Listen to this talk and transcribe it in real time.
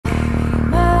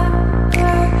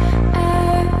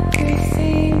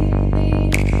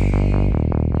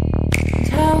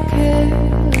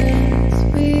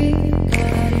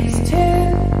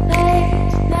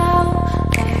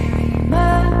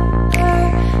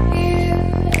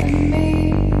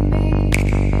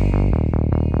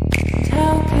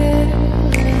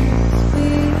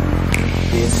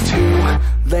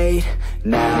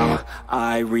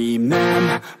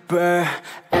remember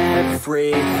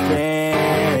everything,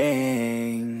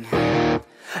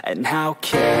 and how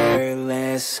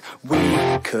careless we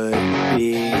could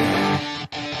be,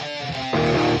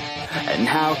 and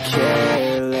how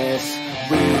careless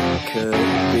we could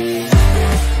be,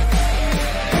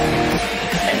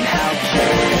 and how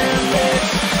careless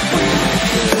we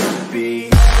could be.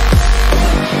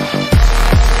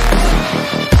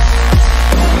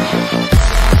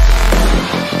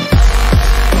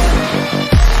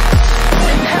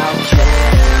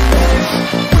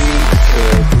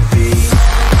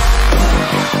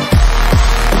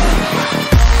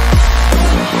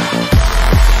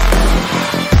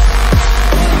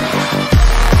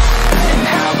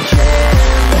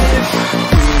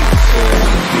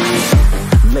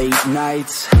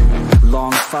 Nights,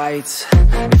 long fights,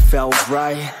 it felt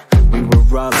right, we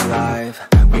were alive.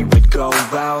 We would go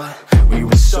out, we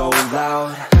were so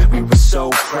loud, we were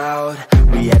so proud,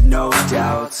 we had no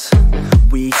doubts.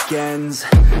 Weekends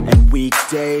and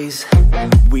weekdays,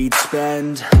 we'd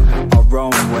spend our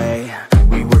own way.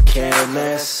 We were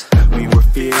careless, we were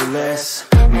fearless,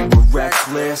 we were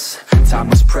reckless, time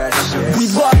was precious. We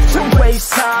loved to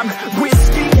waste time,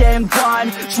 whiskey and wine,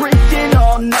 drinking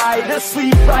all night,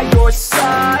 asleep by your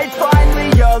side.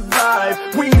 Finally alive,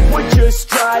 we would just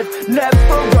drive,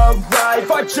 never arrive.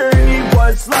 Our journey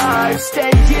was live,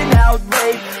 staying out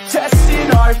late,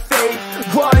 testing our fate,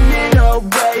 running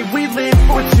away. We live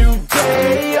for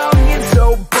today, young and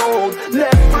so bold,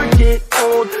 never get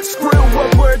old. Screw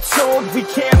what we're told, we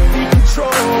can't be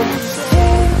controlled.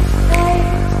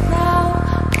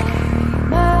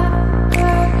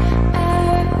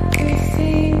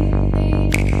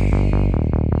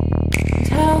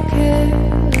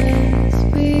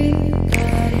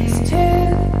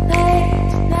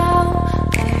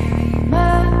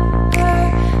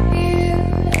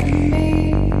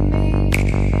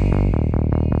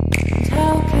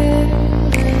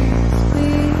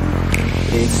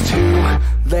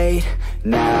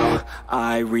 Now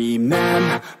I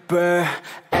remember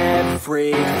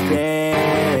everything,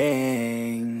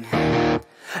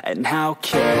 and how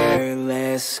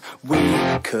careless we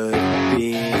could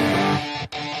be,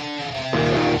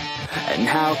 and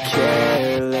how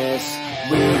careless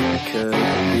we could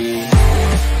be,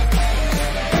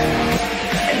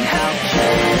 and how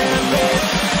careless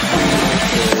we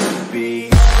could be.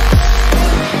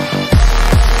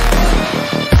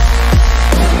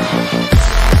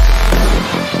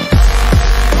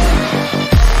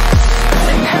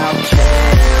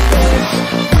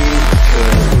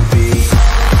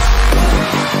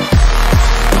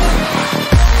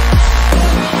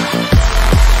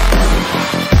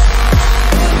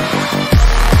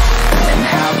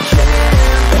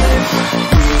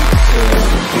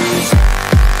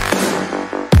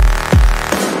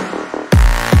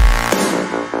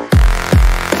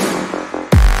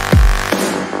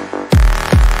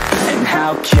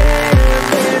 How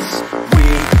careless we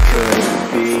could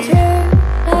be. It's too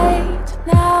late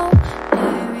now, I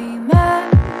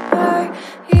remember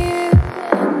you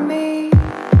and me,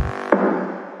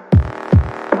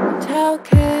 and how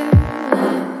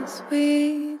careless we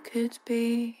could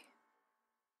be.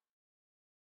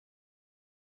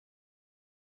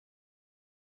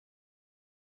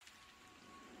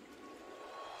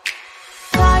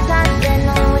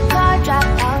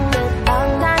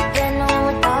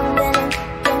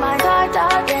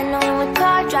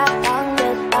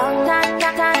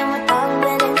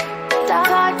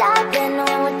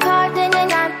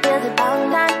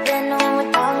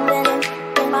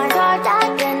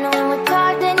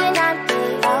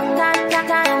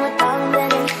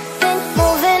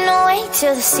 To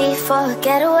the sea for a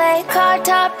getaway, car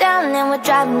top down and we're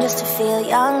driving just to feel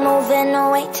young. Moving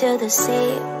away to the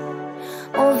sea,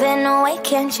 moving away,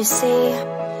 can't you see?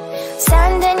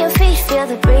 Sand in your feet, feel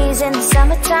the breeze in the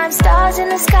summertime. Stars in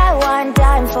the sky, one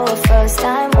dime for a first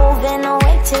time. Moving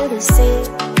away to the sea,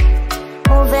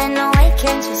 moving away,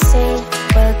 can't you see?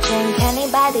 We'll drink honey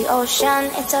by the ocean,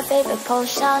 it's our favorite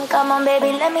potion. Come on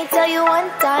baby, let me tell you one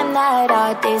time that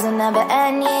our days will never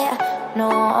end, yeah. No,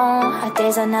 our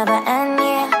days will never end,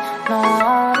 yeah. No.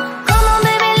 Come on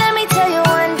baby, let me tell you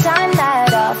one time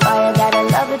that our fire got a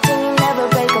love between you, never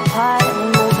break apart.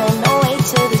 And we're moving away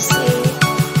to the sea,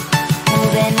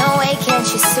 moving away, can't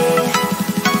you see?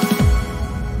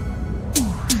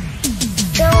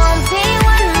 There won't be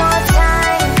one more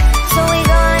time, so we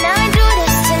gonna do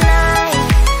this tonight.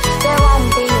 There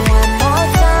won't be one more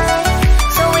time,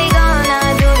 so we gonna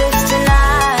do this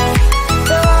tonight.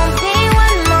 There won't be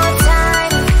one more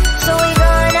time, so we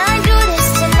gonna do this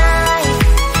tonight.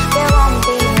 There won't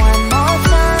be one more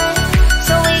time,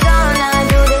 so we gonna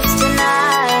do this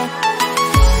tonight.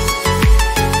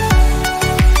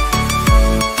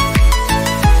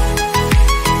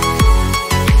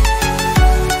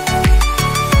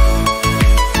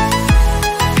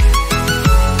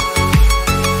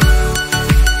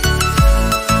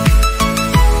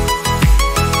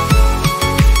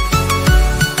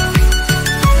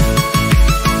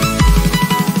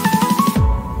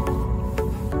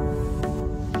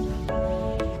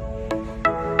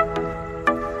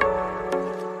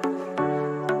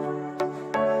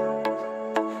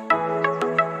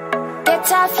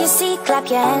 your seat, clap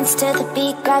your hands to the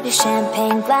beat. Grab your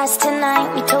champagne glass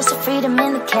tonight. We toast to freedom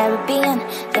in the Caribbean,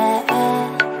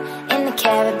 yeah, in the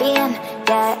Caribbean,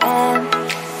 yeah.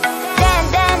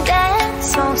 Dance, dance, dance,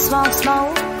 smoke, smoke,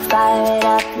 smoke. Fire it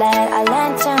up, let our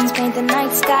lanterns paint the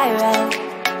night sky red.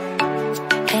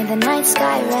 Paint the night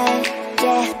sky red,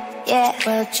 yeah, yeah.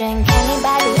 We'll drink honey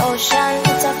by the ocean,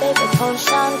 it's our favorite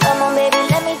potion. Come on baby,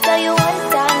 let me tell you one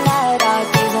time that our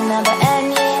days will never end,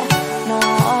 yeah. No,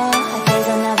 our days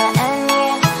will never end,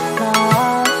 yeah. No.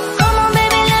 Come on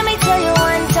baby, let me tell you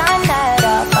one time that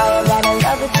our fire got a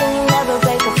love it till you never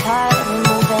break apart. We're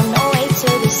moving away to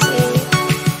the sea,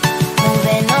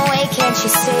 moving away, can't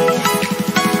you see?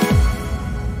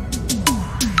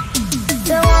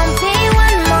 There won't be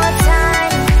one more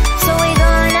time, so we're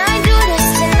gonna do this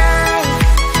tonight.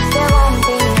 There won't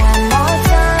be one more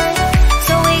time,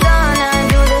 so we're gonna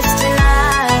do this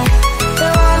tonight.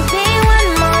 There won't be one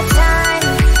more time,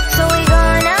 so we're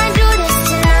gonna do this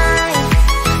tonight.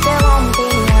 There won't be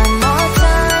one more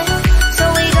time, so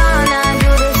we're gonna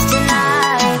do this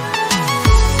tonight.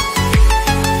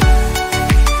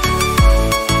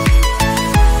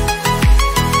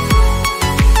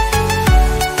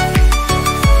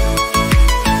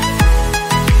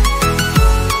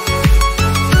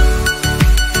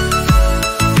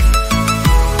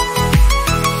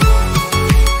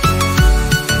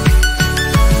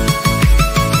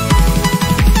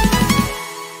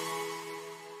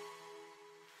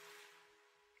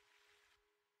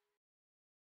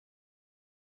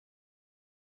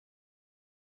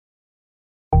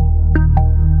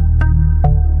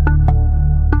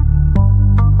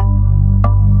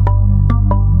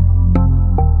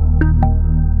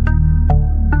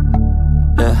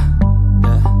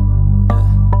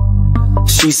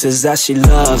 She says that she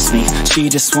loves me, she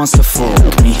just wants to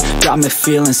fuck me. Got me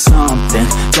feeling something,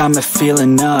 got me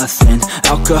feeling nothing.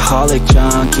 Alcoholic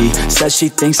junkie, says she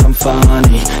thinks I'm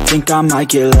funny. Think I might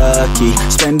get lucky,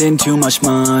 spending too much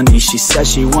money. She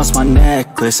says she wants my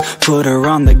necklace, put her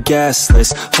on the guest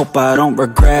list. Hope I don't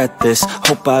regret this,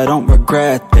 hope I don't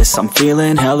regret this. I'm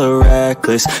feeling hella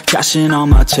reckless, cashing all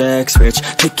my checks rich.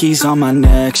 Hickeys on my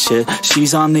neck, shit,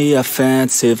 she's on the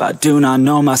offensive. I do not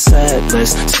know my set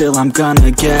list, still I'm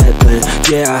gonna get lit.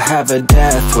 Yeah, I have a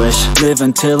death wish, live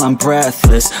until I'm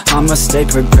breathless. I'ma stay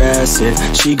progressive,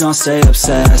 she gon' stay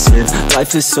obsessive.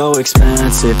 Life is so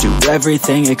expensive, do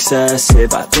everything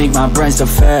excessive. I think my brain's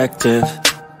defective,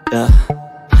 yeah.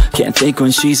 Can't think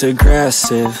when she's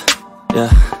aggressive,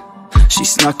 yeah. She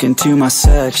snuck into my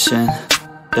section,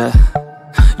 yeah.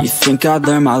 You think I'd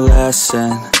learn my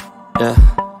lesson, yeah.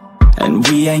 And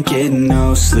we ain't getting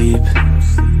no sleep.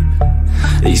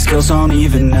 These girls don't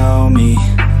even know me.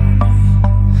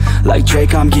 Like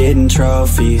Drake, I'm getting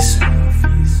trophies.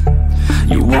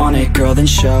 You want it, girl, then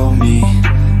show me,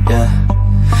 yeah.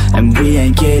 And we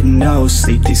ain't getting no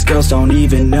sleep. These girls don't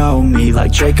even know me.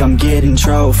 Like Drake, I'm getting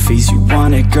trophies. You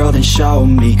want it, girl, then show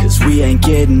me. Cause we ain't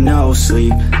getting no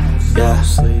sleep, yeah.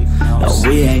 No,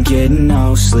 we ain't getting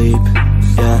no sleep,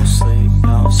 yeah.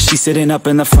 She's sitting up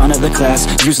in the front of the class,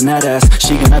 using that ass,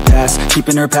 she gonna pass.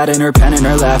 Keeping her pad and her pen in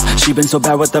her lap. She been so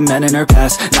bad with the men in her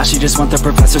past. Now she just want the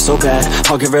professor so bad.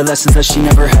 I'll give her lessons that she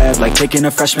never had, like taking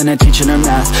a freshman and teaching her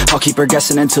math. I'll keep her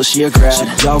guessing until she a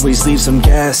grad. She always leaves them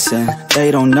guessing,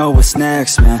 they don't know what's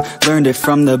next, man. Learned it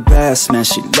from the best, man.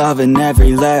 She loving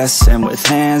every lesson, with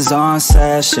hands-on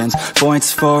sessions,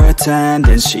 points for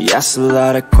attendance. She asks a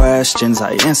lot of questions,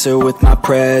 I answer with my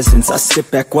presence. I sit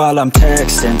back while I'm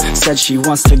texting, said she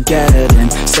wants to get in,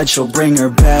 said she'll bring her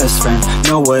best friend.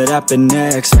 Know what happened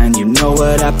next, man, you know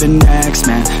what happened next,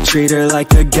 man. Treat her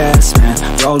like a guest, man,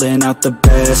 rolling out the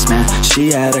best, man.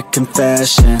 She had a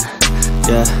confession,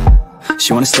 yeah.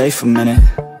 She wanna stay for a minute,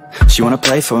 she wanna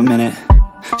play for a minute,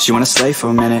 she wanna slay for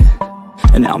a minute,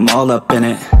 and now I'm all up in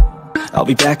it. I'll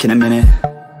be back in a minute,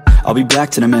 I'll be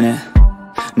back in a minute,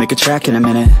 make a track in a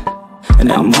minute, and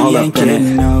now I'm all up in it.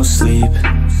 No sleep,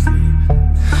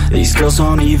 these girls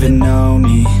don't even know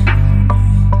me.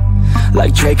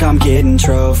 Like Drake, I'm getting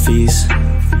trophies.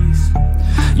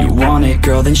 You want it,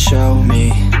 girl, then show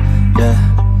me, yeah.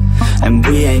 And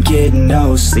we ain't getting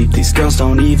no sleep. These girls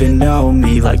don't even know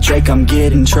me. Like Drake, I'm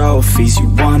getting trophies. You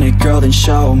want it, girl, then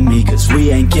show me. Cause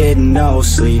we ain't getting no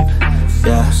sleep,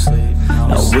 yeah.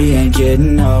 No, we ain't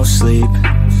getting no sleep,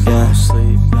 yeah.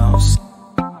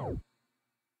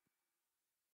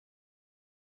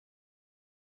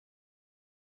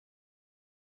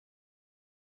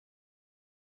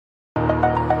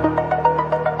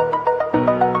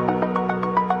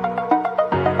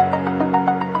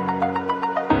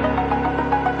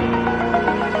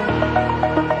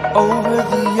 Over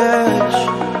the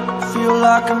edge, feel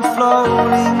like I'm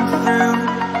floating through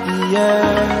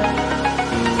air.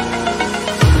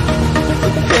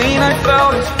 The pain I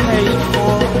felt is paid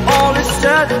for, all is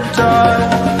said and done.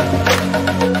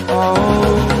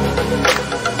 Oh,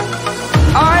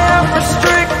 I am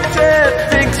restricted,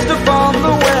 fixed upon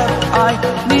the web. I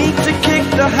need to kick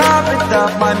the habit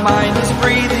that my mind is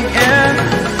breathing in.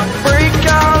 Break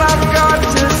out, I've got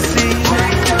to see.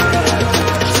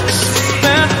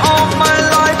 Spent all my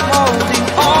life holding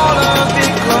all of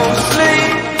it closely.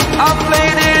 I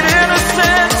played it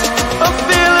innocent, a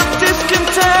feel of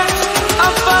discontent.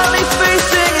 I'm finally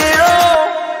facing it all,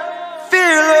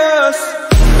 fearless.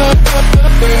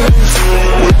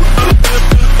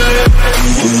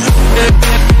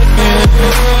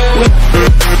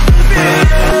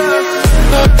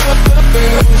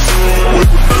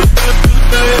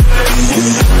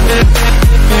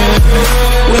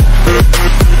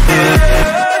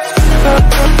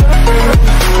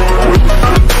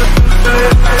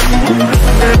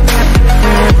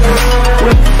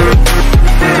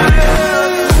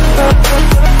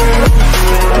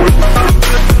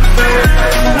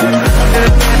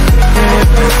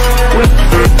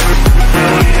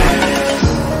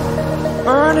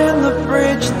 Burning the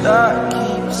bridge that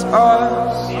keeps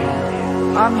us.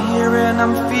 I'm here and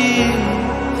I'm feeling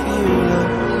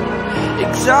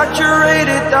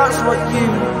exaggerated, that's what you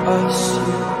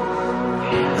assume.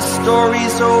 The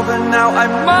story's over now, I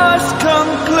must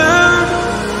conclude.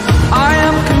 I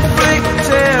am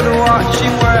conflicted,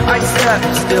 watching where I step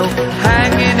still,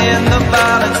 hanging in the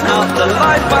balance. Not the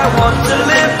life I want to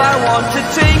live, I want to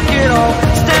take it all.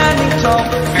 Standing tall,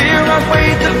 fear I've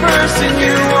weighed the person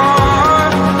you are.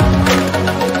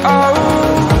 Oh,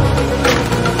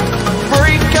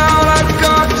 break out, I've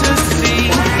got to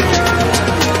see.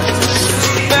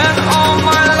 Spent all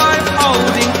my life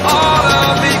holding all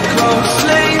of it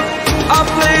closely. I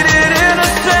played it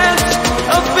innocent,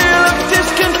 a feel of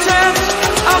discontent.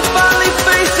 I'm finally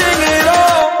facing it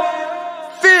all,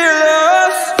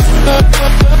 fearless.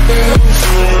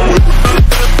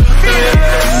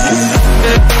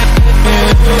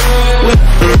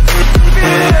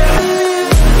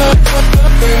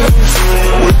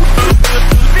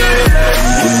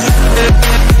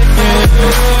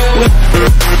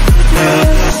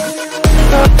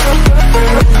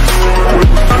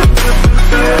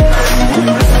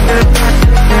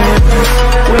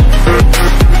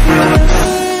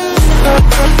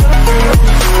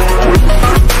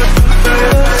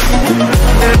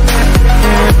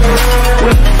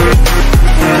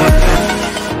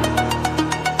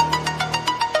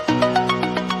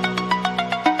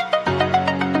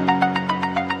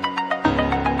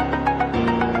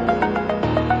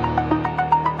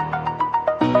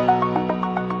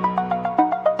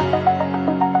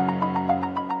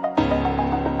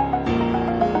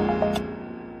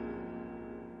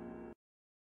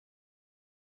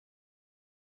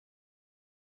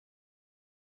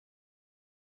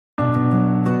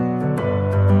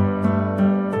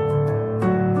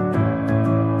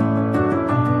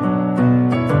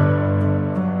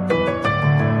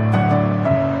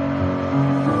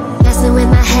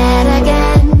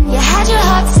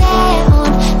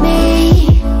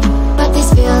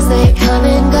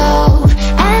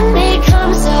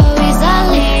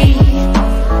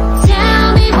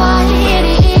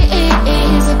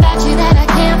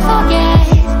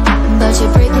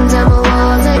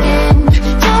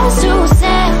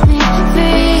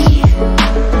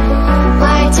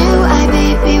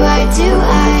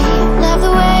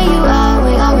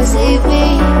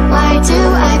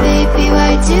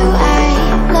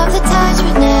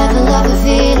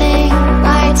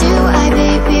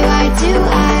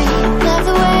 Love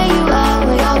the way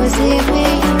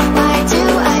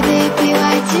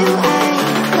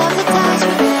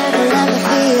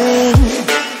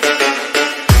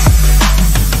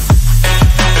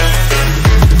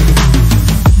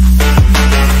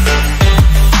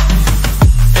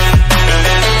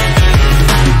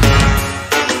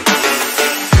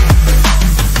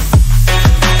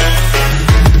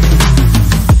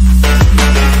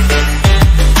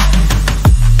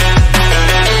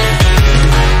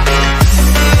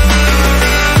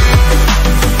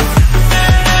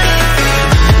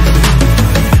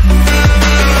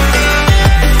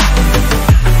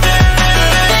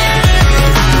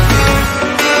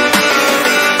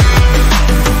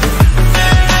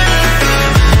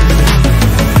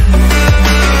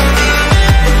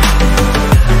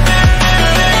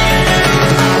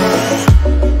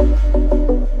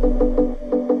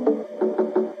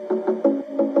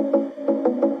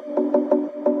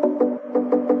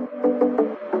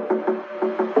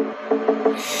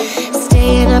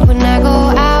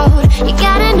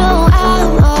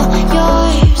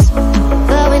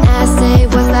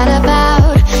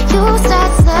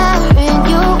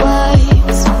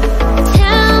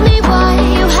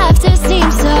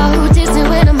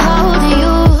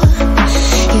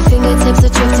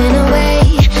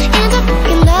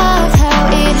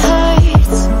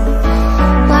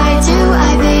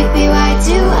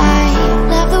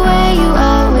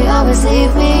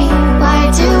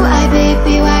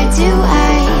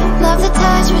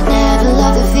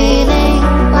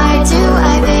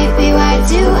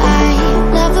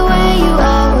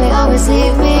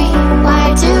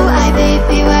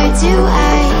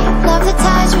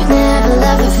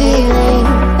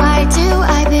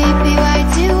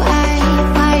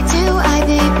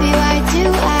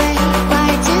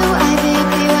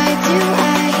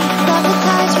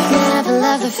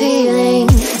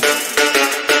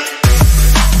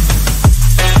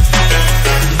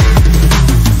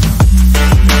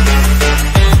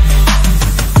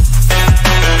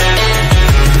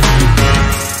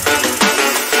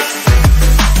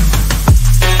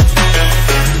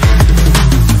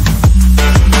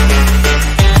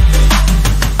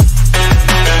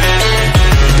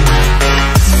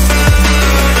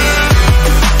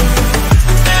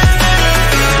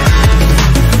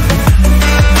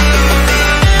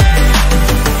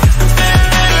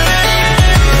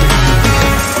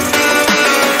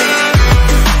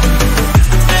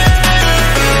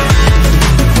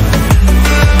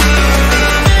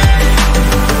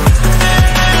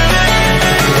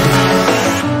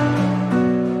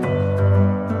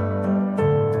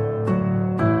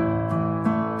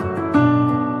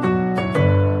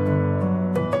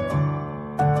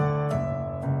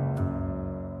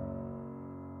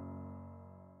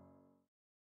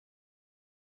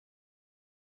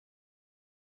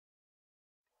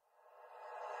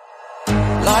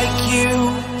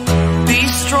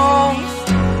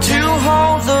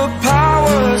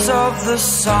of the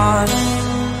sun.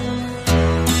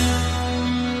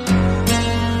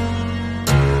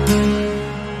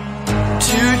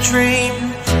 To dream,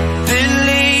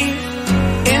 believe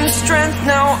in strength,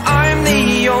 now I'm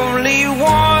the only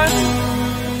one.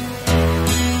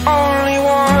 Only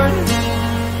one.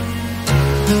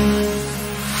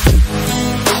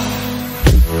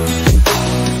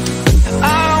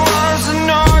 I was an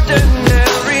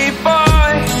ordinary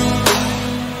boy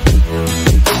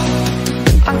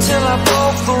until I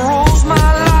broke the rules, my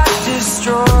life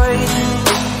destroyed.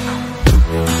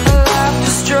 Life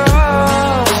destroyed.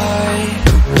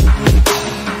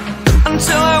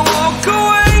 Until I walk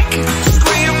awake,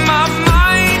 scream my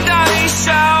mind, I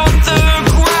shout, the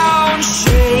ground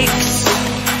shakes.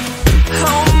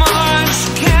 How much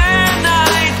can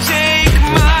I take?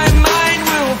 My mind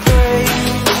will break.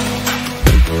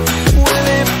 Will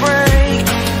it break?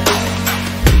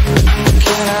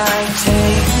 Can I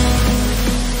take?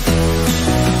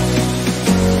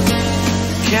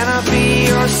 Can I be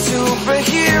your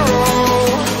superhero?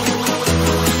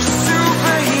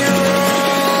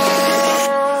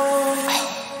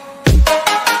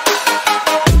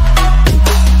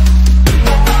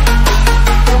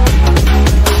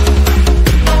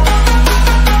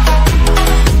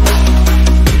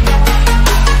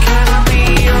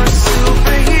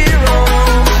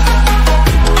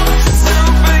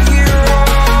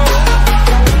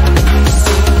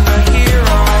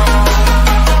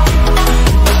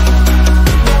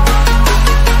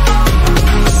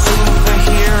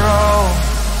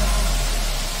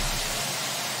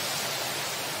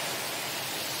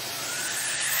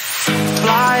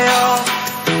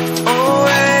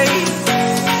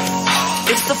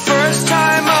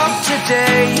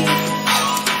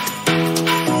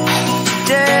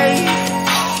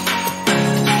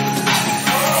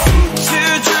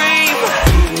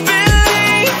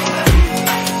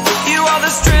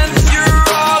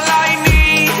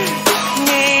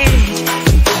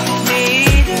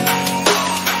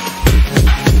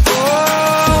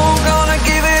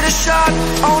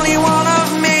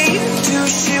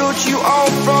 You all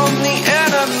from the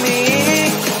enemy.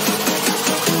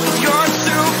 You're a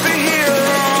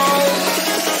superhero.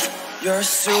 You're a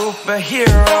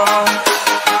superhero.